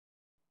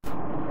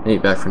Hey,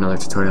 back for another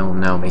tutorial. I'm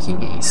now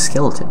making a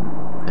skeleton,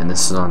 and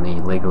this is on the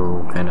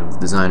Lego kind of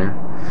designer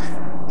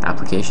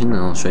application,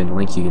 and I'll show you the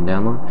link you can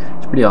download.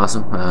 It's pretty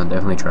awesome.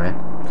 Definitely try it.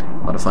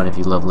 A lot of fun if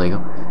you love Lego.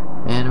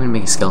 And I'm gonna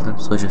make a skeleton,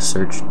 so just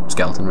search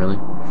skeleton really.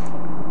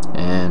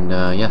 And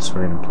yes,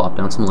 we're gonna plop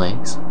down some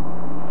legs.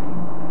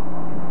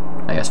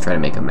 I guess try to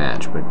make a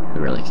match, but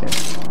who really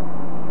cares?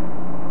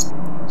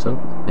 So,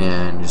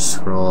 and just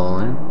scroll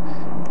in,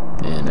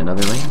 and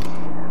another leg.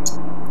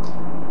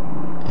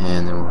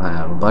 And then we'll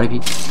have a body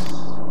piece,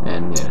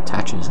 and it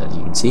attaches, as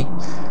you can see.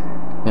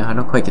 Now I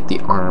don't quite get the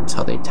arms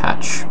how they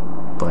attach,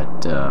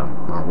 but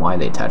or why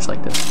they attach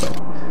like this,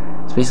 but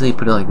it's basically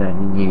put it like that,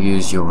 and you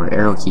use your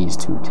arrow keys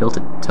to tilt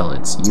it until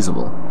it's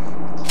usable.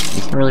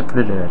 You can't really put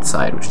it at its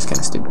side, which is kind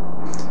of stupid.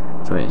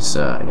 So anyways,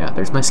 yeah,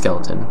 there's my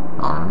skeleton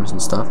arms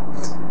and stuff,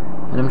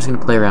 and I'm just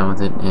gonna play around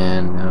with it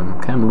and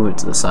kind of move it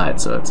to the side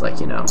so it's like,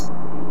 you know,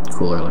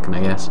 cooler looking,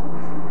 I guess,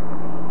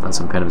 on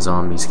some kind of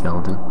zombie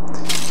skeleton.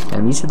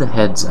 And these are the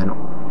heads. I don't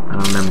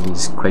remember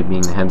these quite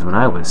being the heads when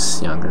I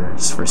was younger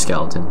for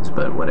skeletons,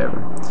 but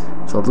whatever.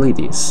 So I'll delete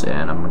these,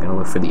 and I'm gonna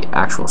look for the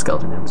actual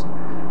skeleton heads.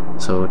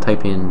 So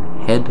type in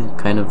head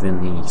kind of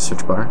in the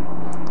search bar,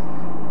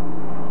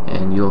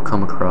 and you'll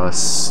come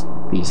across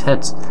these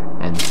heads.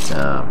 And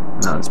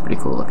no, that's pretty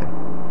cool looking.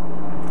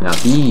 Now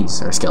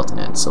these are skeleton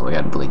heads, so I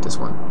gotta delete this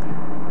one.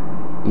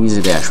 These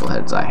are the actual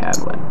heads I had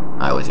when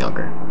I was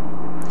younger,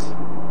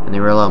 and they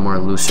were a lot more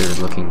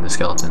looser looking, the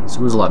skeletons.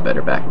 It was a lot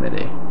better back in the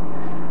day.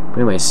 But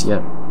anyways,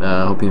 yeah,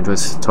 hope you enjoyed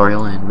this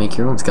tutorial, and make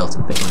your own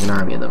skeleton thing, like an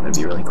army of them.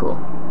 It'd be really cool.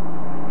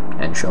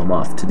 And show them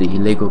off to the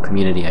Lego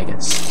community, I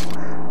guess.